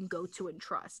team they can go to and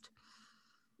trust.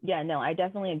 Yeah, no, I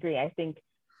definitely agree. I think,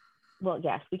 well,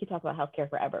 yes, we could talk about healthcare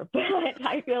forever, but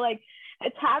I feel like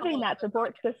it's having that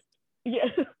support system. Yeah,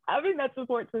 having that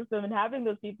support system and having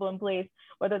those people in place,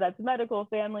 whether that's medical,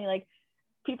 family, like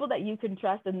people that you can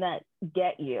trust and that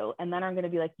get you, and then aren't going to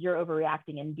be like, you're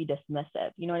overreacting and be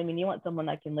dismissive. You know what I mean? You want someone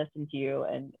that can listen to you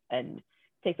and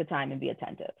take the time and be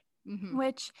attentive.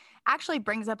 Which actually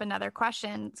brings up another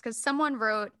question, because someone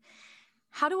wrote,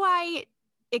 how do I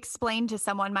explain to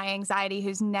someone my anxiety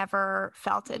who's never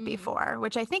felt it before,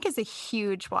 which I think is a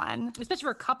huge one. Especially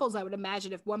for couples, I would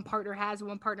imagine, if one partner has and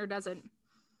one partner doesn't.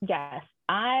 Yes,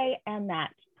 I am that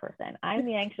person. I'm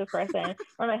the anxious person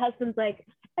where my husband's like,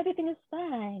 everything is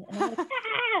fine. And I'm like,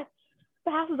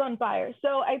 the house is on fire.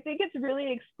 So I think it's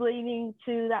really explaining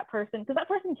to that person, because that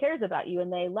person cares about you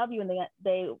and they love you and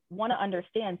they want to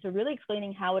understand. So really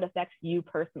explaining how it affects you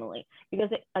personally, because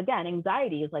again,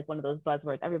 anxiety is like one of those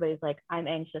buzzwords. Everybody's like, I'm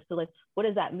anxious. So like, what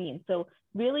does that mean? So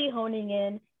really honing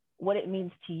in what it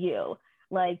means to you,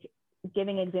 like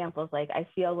giving examples. Like, I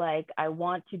feel like I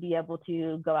want to be able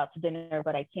to go out to dinner,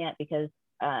 but I can't because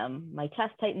my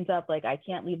chest tightens up. Like, I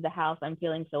can't leave the house. I'm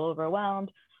feeling so overwhelmed,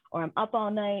 or I'm up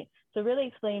all night. So really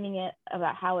explaining it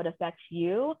about how it affects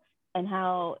you and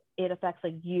how it affects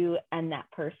like you and that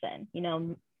person. You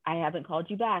know, I haven't called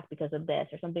you back because of this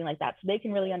or something like that. So they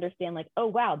can really understand like, oh,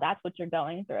 wow, that's what you're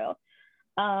going through.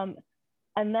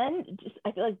 And then just,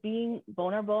 I feel like being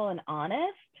vulnerable and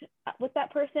honest with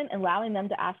that person, allowing them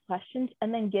to ask questions,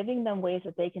 and then giving them ways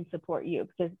that they can support you,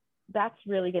 because that's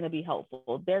really going to be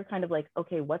helpful. They're kind of like,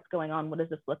 okay, what's going on? What does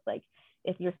this look like?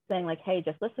 If you're saying like, hey,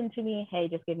 just listen to me, hey,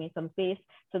 just give me some space,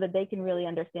 so that they can really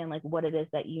understand like what it is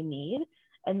that you need,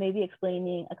 and maybe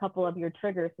explaining a couple of your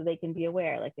triggers so they can be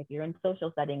aware. Like if you're in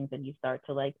social settings and you start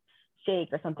to like shake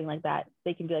or something like that,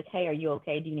 they can be like, hey, are you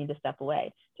okay? Do you need to step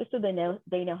away? Just so they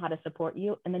know how to support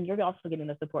you. And then you're also getting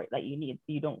the support that you need,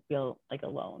 so you don't feel like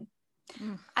alone.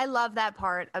 I love that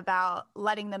part about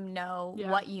letting them know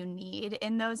what you need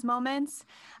in those moments.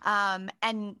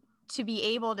 And to be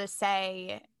able to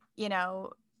say, you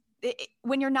know,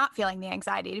 when you're not feeling the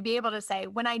anxiety, to be able to say,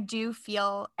 when I do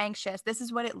feel anxious, this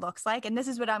is what it looks like. And this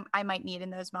is what I might need in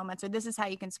those moments, or this is how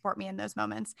you can support me in those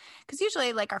moments. Because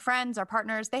usually like our friends, our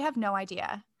partners, they have no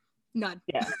idea. None.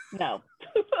 Yeah, no.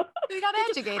 You got to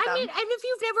educate them. I mean, and if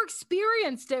you've never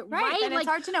experienced it, right? Then like, it's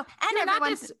hard to know.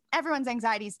 And everyone's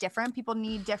anxiety is different. People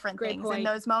need different things in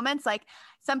those moments. Like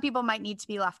some people might need to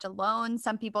be left alone.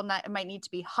 Some people might need to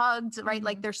be hugged, right?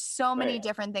 Like there's so many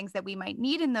different things that we might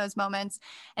need in those moments.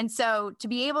 And so to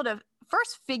be able to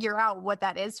first figure out what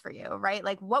that is for you, right?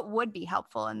 Like what would be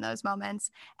helpful in those moments.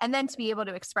 And then to be able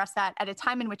to express that at a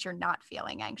time in which you're not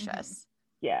feeling anxious.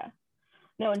 Yeah.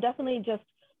 No, and definitely just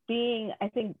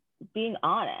being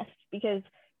honest, because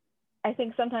I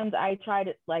think sometimes I tried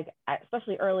it, like,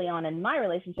 especially early on in my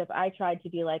relationship, I tried to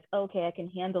be like, okay, I can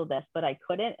handle this, but I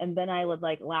couldn't. And then I would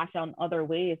like lash out in other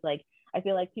ways. Like, I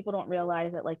feel like people don't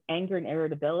realize that like anger and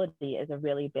irritability is a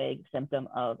really big symptom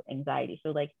of anxiety. So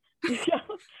like, you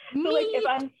know, if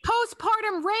I'm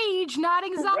postpartum rage, not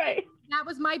anxiety. Right. That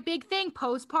was my big thing,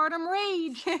 postpartum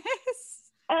rage.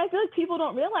 And I feel like people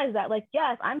don't realize that, like,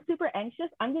 yes, I'm super anxious.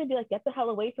 I'm going to be like, get the hell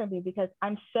away from me, because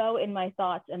I'm so in my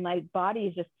thoughts and my body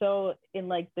is just so in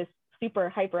like this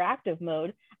super hyperactive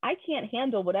mode. I can't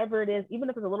handle whatever it is, even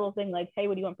if it's a little thing like, hey,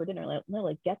 what do you want for dinner? Like, no,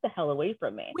 like, get the hell away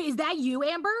from me. Wait, is that you,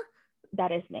 Amber?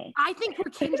 That is me. I think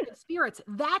we're kindred spirits.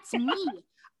 That's me.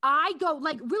 I go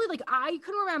like, really, like, I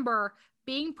can remember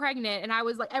being pregnant and I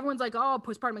was like, everyone's like, oh,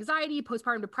 postpartum anxiety,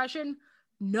 postpartum depression.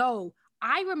 No,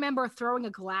 I remember throwing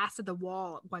a glass at the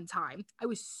wall one time. I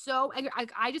was so angry.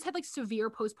 I just had like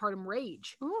severe postpartum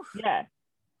rage. Oof. Yeah.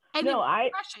 And No,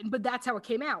 depression, but that's how it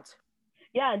came out.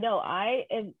 Yeah, no,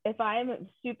 if I'm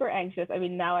super anxious, I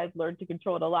mean, now I've learned to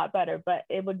control it a lot better, but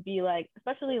it would be like,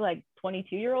 especially like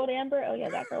 22-year-old Amber. Oh yeah,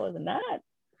 that girl is nuts.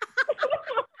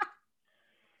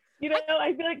 You know,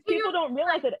 I feel like people don't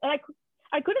realize it. And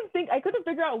I couldn't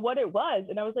figure out what it was.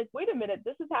 And I was like, wait a minute,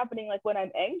 this is happening like when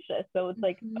I'm anxious. So it's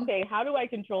like, okay, how do I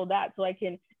control that so I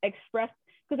can express,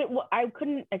 because I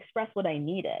couldn't express what I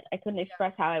needed. I couldn't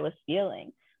express how I was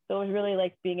feeling. So it was really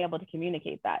like being able to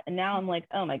communicate that. And now I'm like,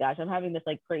 oh my gosh, I'm having this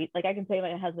like crazy, like I can say to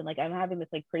my husband, like I'm having this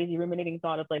like crazy ruminating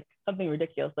thought of like something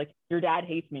ridiculous, like your dad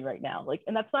hates me right now. Like,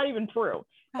 and that's not even true.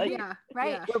 Like, Yeah.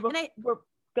 Right. Yeah.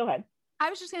 Go ahead. I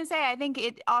was just going to say, I think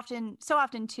it so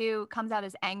often too comes out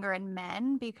as anger in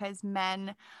men because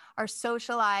men are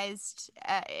socialized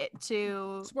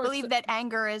to believe that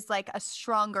anger is like a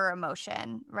stronger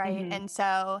emotion, right? Mm-hmm. And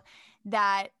so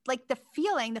that like the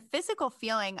physical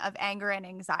feeling of anger and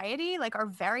anxiety like are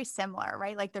very similar,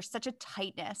 right? Like there's such a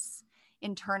tightness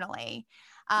internally.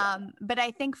 But I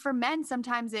think for men,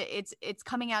 sometimes it's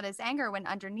coming out as anger when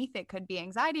underneath it could be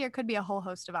anxiety or could be a whole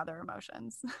host of other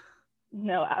emotions.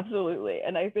 No, absolutely.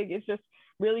 And I think it's just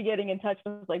really getting in touch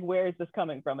with like, where is this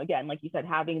coming from? Again, like you said,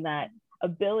 having that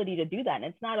ability to do that. And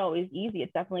it's not always easy.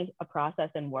 It's definitely a process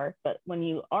and work. But when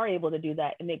you are able to do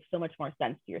that, it makes so much more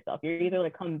sense to yourself. You're either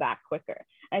like come back quicker.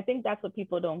 I think that's what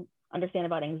people don't understand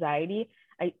about anxiety.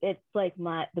 It's like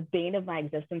the bane of my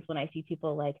existence when I see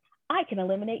people like, I can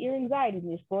eliminate your anxiety in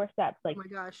these 4 steps. Like, oh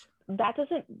my gosh.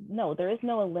 There is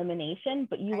no elimination,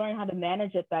 but you learn how to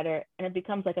manage it better. And it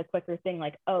becomes like a quicker thing.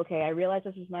 Like, oh, okay, I realize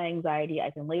this is my anxiety. I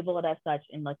can label it as such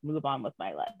and like move on with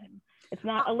my life. It's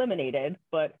not eliminated,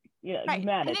 but you know, you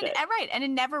manage it. Right. And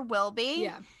it never will be.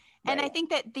 Yeah. And I think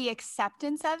that the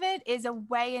acceptance of it is a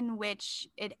way in which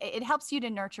it helps you to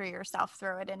nurture yourself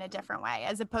through it in a different way,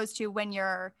 as opposed to when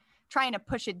you're trying to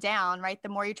push it down, right? The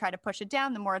more you try to push it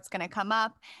down, the more it's going to come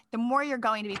up, the more you're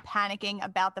going to be panicking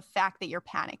about the fact that you're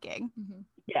panicking. Mm-hmm.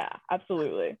 Yeah,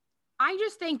 absolutely. I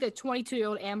just think that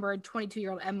 22-year-old Amber and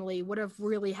 22-year-old Emily would have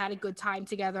really had a good time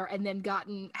together and then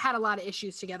had a lot of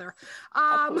issues together.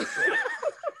 I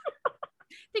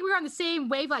think we were on the same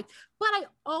wavelength, but I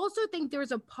also think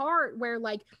there's a part where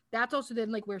like, that's also then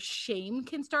like where shame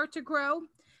can start to grow.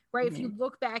 Right. Mm-hmm. If you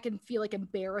look back and feel like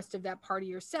embarrassed of that part of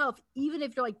yourself, even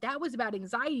if you're like, that was about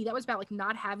anxiety, that was about like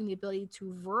not having the ability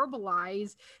to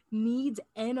verbalize needs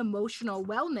and emotional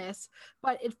wellness,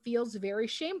 but it feels very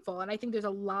shameful. And I think there's a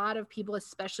lot of people,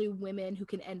 especially women, who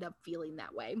can end up feeling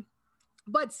that way.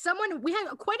 But we had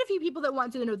quite a few people that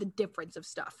wanted to know the difference of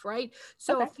stuff, right?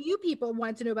 So a few people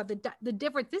wanted to know about the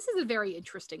difference. This is a very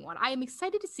interesting one. I am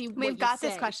excited to see what we've got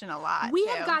this question a lot. We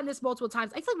have gotten this multiple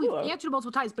times. I feel like we've answered it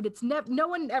multiple times, but it's no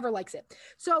one ever likes it.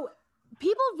 So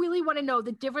people really want to know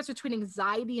the difference between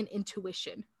anxiety and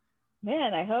intuition.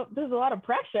 Man, I hope there's a lot of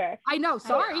pressure. I know.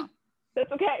 Sorry.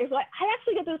 That's okay. It's like I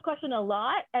actually get this question a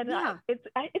lot, and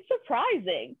it's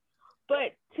surprising.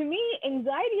 But to me,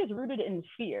 anxiety is rooted in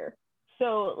fear.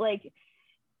 So like,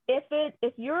 if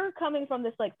you're coming from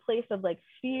this like place of like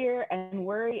fear and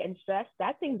worry and stress,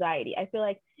 that's anxiety. I feel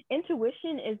like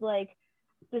intuition is like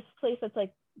this place that's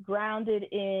like grounded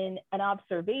in an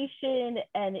observation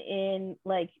and in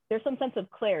like, there's some sense of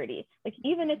clarity. Like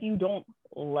even if you don't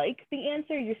like the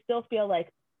answer, you still feel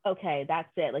like, okay, that's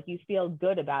it. Like you feel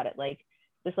good about it. Like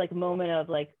this like moment of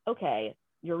like, okay,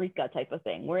 eureka type of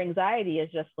thing, where anxiety is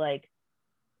just like,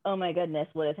 oh my goodness,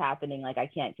 what is happening? Like, I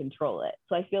can't control it.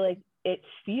 So I feel like it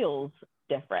feels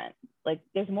different. Like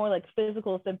there's more like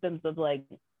physical symptoms of like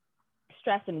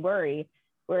stress and worry,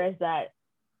 whereas that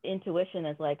intuition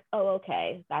is like, oh,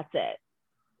 okay, that's it.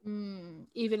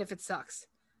 Even if it sucks.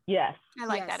 Yes. I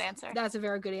like that answer. That's a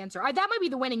very good answer. That might be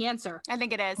the winning answer. I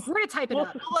think it is. We're going to type it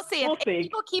up. We'll see if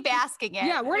people keep asking it.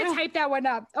 Yeah, we're going to type that one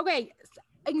up. Okay.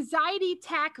 Anxiety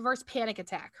attack versus panic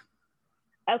attack.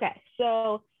 Okay.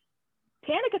 So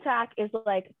panic attack is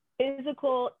like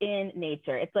physical in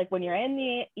nature. It's like when you're in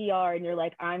the ER and you're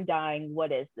like, I'm dying.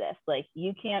 What is this? Like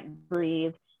you can't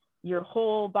breathe. Your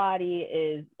whole body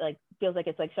is like, feels like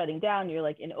it's like shutting down. You're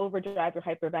like in overdrive, you're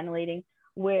hyperventilating.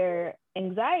 Where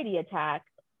anxiety attack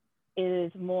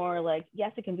is more like,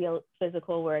 yes, it can be a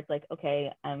physical where it's like,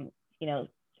 okay,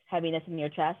 heaviness in your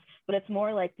chest, but it's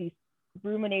more like these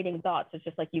ruminating thoughts. It's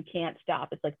just like, you can't stop.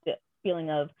 It's like feeling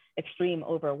of extreme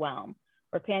overwhelm,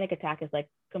 where panic attack is like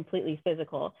completely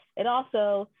physical. It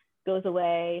also goes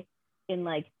away in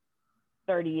like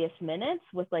 30-ish minutes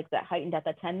with like that heightened at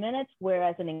the 10 minutes,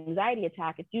 whereas an anxiety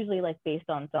attack, it's usually like based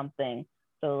on something.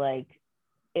 So like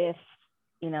if,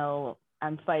 you know,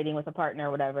 I'm fighting with a partner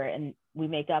or whatever and we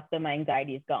make up, then my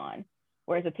anxiety is gone.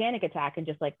 Whereas a panic attack can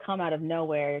just like come out of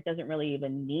nowhere. It doesn't really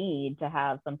even need to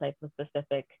have some type of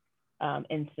specific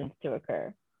instance to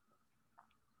occur.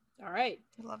 All right.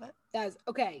 I love it. That's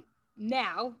okay.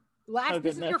 Now, this is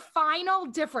goodness. your final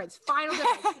difference. Final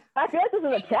difference. I feel like this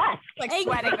is a test. Like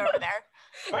sweating over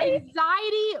there.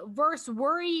 Anxiety versus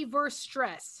worry versus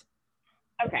stress.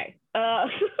 Okay. So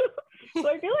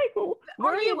I feel like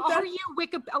Are you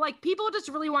like people just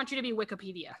really want you to be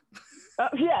Wikipedia?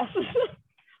 Yes.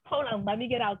 Hold on, let me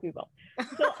get out Google.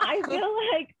 So I feel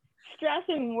like stress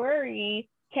and worry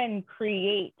can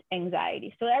create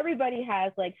anxiety. So everybody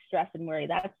has like stress and worry.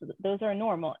 Those are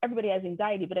normal. Everybody has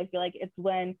anxiety, but I feel like it's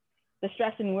when the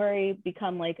stress and worry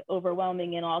become like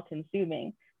overwhelming and all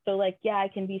consuming. So like, yeah, I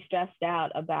can be stressed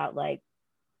out about like,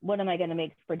 what am I going to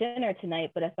make for dinner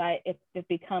tonight? But if it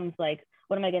becomes like,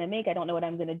 what am I going to make? I don't know what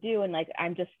I'm going to do. And like,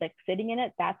 I'm just like sitting in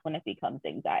it. That's when it becomes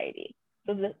anxiety.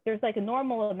 So there's like a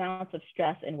normal amount of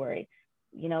stress and worry.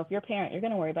 You know, if you're a parent, you're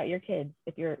going to worry about your kids.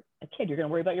 If you're a kid, you're going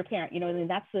to worry about your parent. You know, I mean,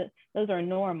 those are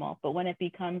normal. But when it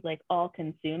becomes like all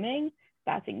consuming,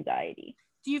 that's anxiety.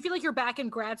 Do you feel like you're back in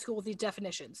grad school with these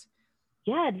definitions?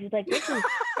 Yeah, it's like this is.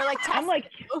 Or like I'm like,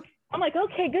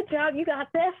 okay, good job, you got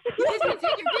this. This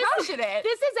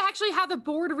is actually how the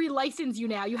board relicense you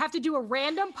now. You have to do a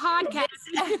random podcast.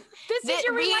 This is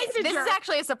your relicensure. This is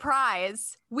actually a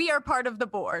surprise. We are part of the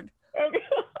board.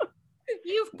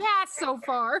 You've passed so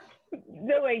far.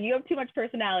 No way, you have too much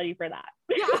personality for that.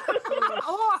 Yeah.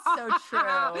 So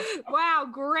true. Wow,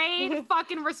 great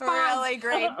fucking response. Really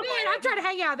great. Man, I'm trying to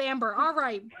hang out with Amber. All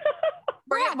right.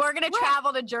 We're going to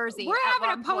travel to Jersey. We're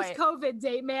having a post-COVID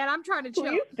date, man. I'm trying to chill.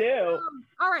 Please do.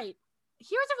 All right.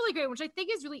 Here's a really great one, which I think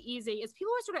is really easy, is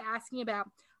people are sort of asking about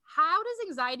how does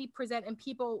anxiety present in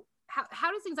people,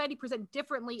 how does anxiety present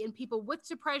differently in people with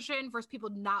depression versus people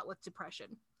not with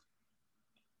depression?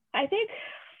 I think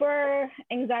for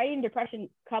anxiety and depression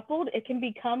coupled, it can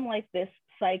become like this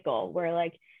cycle where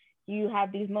like you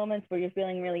have these moments where you're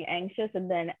feeling really anxious, and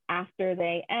then after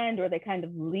they end or they kind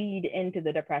of lead into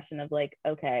the depression of like,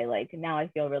 okay, like now I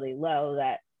feel really low,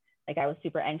 that like I was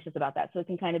super anxious about that. So it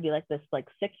can kind of be like this like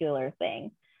secular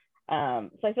thing. So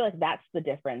I feel like that's the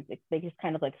difference. They just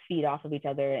kind of like feed off of each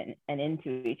other and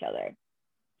into each other.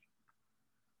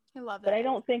 I love that. But I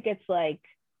don't think it's like,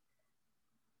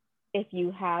 if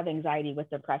you have anxiety with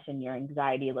depression, your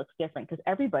anxiety looks different, because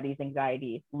everybody's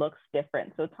anxiety looks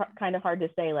different. So it's kind of hard to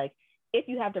say like, if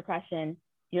you have depression,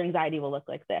 your anxiety will look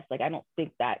like this. Like, I don't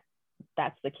think that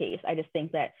that's the case. I just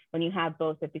think that when you have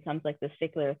both, it becomes like this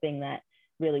secular thing that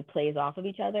really plays off of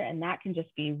each other. And that can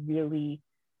just be really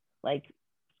like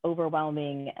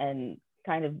overwhelming and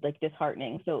kind of like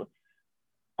disheartening. So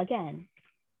again,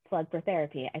 plug for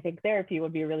therapy. I think therapy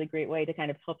would be a really great way to kind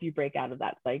of help you break out of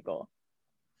that cycle.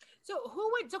 So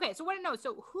who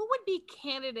would be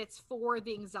candidates for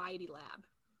the anxiety lab?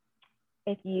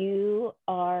 If you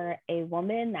are a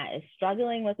woman that is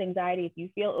struggling with anxiety, if you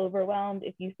feel overwhelmed,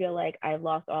 if you feel like I've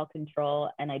lost all control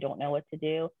and I don't know what to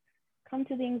do, come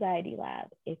to the anxiety lab.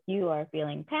 If you are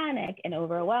feeling panic and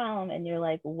overwhelmed and you're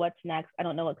like, what's next? I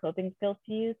don't know what coping skills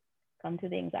to use, come to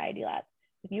the anxiety lab.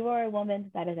 If you are a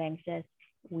woman that is anxious,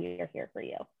 we are here for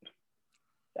you.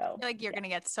 So I feel like you're going to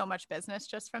get so much business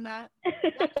just from that.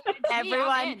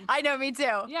 Everyone. I know, me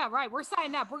too. Yeah, right. We're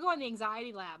signing up. We're going to the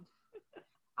anxiety lab.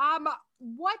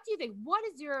 What do you think? What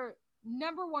is your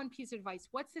number one piece of advice?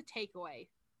 What's the takeaway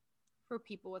for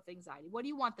people with anxiety? What do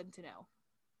you want them to know?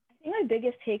 I think my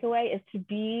biggest takeaway is to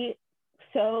be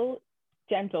so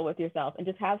gentle with yourself and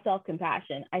just have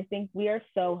self-compassion. I think we are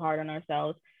so hard on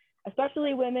ourselves,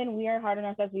 especially women. We are hard on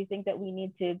ourselves. We think that we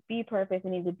need to be perfect.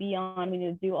 We need to be on. We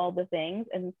need to do all the things,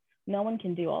 and no one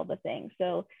can do all the things.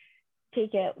 So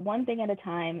take it one thing at a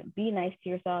time. Be nice to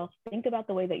yourself. Think about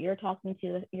the way that you're talking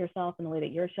to yourself and the way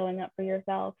that you're showing up for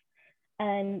yourself,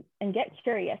 and get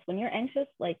curious. When you're anxious,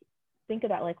 like think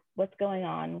about like what's going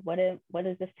on. What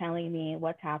is this telling me?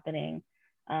 What's happening?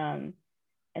 And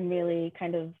really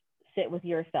kind of sit with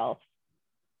yourself.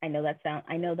 I know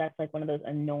that's like one of those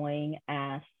annoying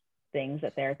ass things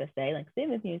that therapists say, like sit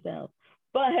with yourself.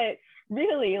 But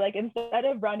really, like instead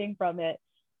of running from it,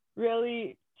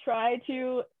 really try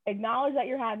to acknowledge that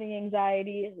you're having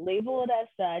anxiety, label it as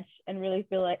such, and really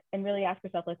ask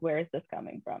yourself, like, where is this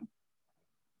coming from?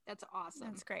 That's awesome.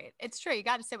 That's great. It's true. You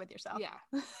got to sit with yourself.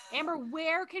 Yeah. Amber,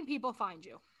 where can people find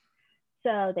you?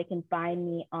 So they can find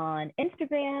me on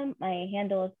Instagram. My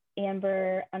handle is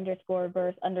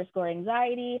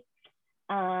Amber_verse_anxiety.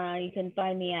 You can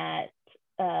find me at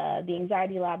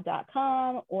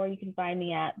theanxietylab.com, or you can find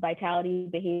me at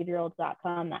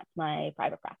vitalitybehavioral.com. That's my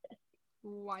private practice.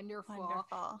 Wonderful.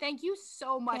 Thank you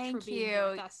so much for being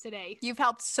here with us today. You've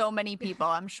helped so many people,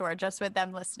 I'm sure, just with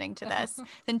them listening to this.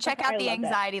 Then check out the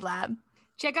Anxiety Lab.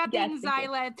 Check out the Anxiety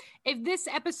Lab. If this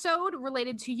episode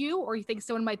related to you, or you think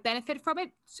someone might benefit from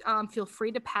it, feel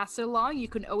free to pass it along. You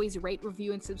can always rate,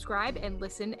 review, and subscribe, and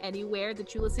listen anywhere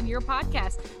that you listen to your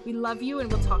podcast. We love you,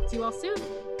 and we'll talk to you all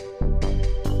soon.